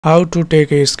How to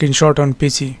take a screenshot on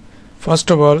PC.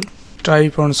 First of all,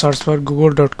 type on search bar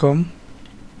google.com.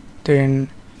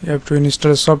 Then you have to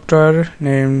install a software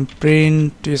named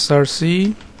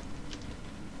print.src.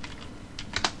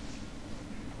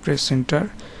 Press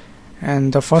enter,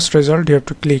 and the first result you have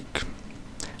to click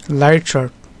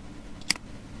lightshot.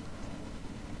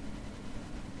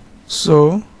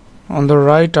 So on the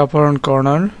right upper hand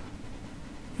corner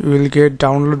you will get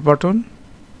download button.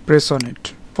 Press on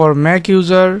it. For Mac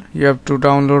user you have to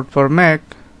download for Mac,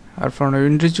 or for a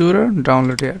Windows user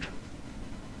download here.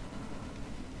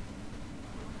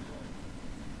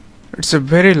 It's a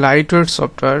very lightweight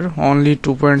software, only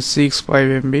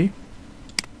 2.65 MB.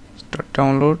 Start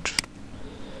download.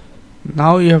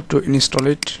 Now you have to install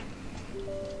it.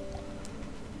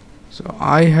 So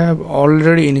I have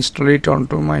already installed it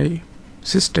onto my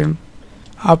system.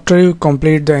 After you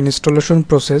complete the installation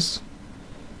process,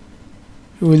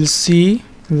 you will see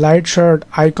lightshot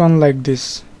icon like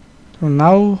this. So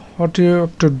now what you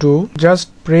have to do, just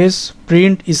press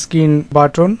print screen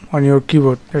button on your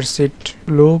keyboard. That's it.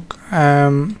 Look, I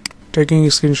am taking a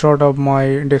screenshot of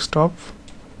my desktop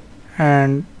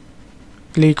and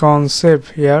click on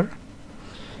save here.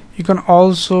 You can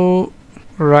also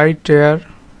write here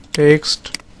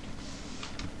text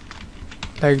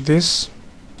like this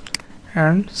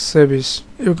and save it.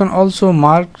 You can also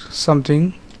mark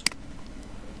something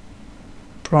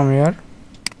from here,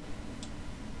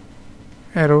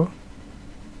 arrow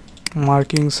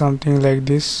marking something like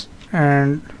this,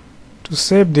 and to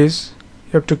save this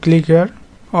you have to click here,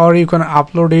 or you can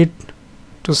upload it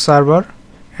to server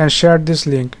and share this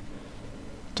link.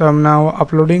 So I'm now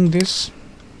uploading this.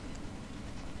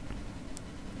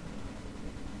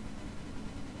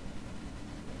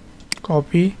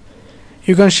 Copy.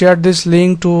 You can share this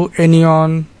link to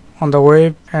anyone on the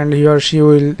web and he or she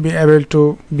will be able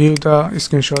to view the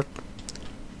screenshot.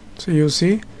 So you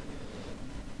see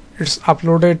it's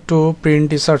uploaded to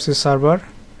print.src server,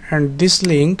 and this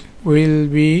link will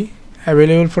be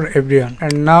available for everyone.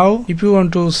 And now if you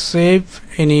want to save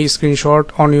any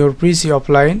screenshot on your PC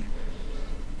offline,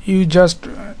 you just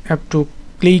have to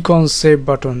click on save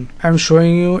button. I'm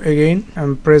showing you again.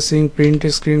 I'm pressing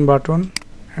print screen button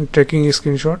and taking a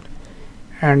screenshot,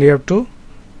 and you have to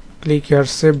click here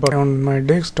save button on my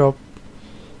desktop.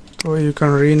 So you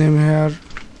can rename here,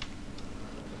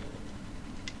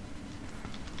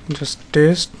 just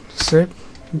test, save,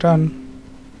 done.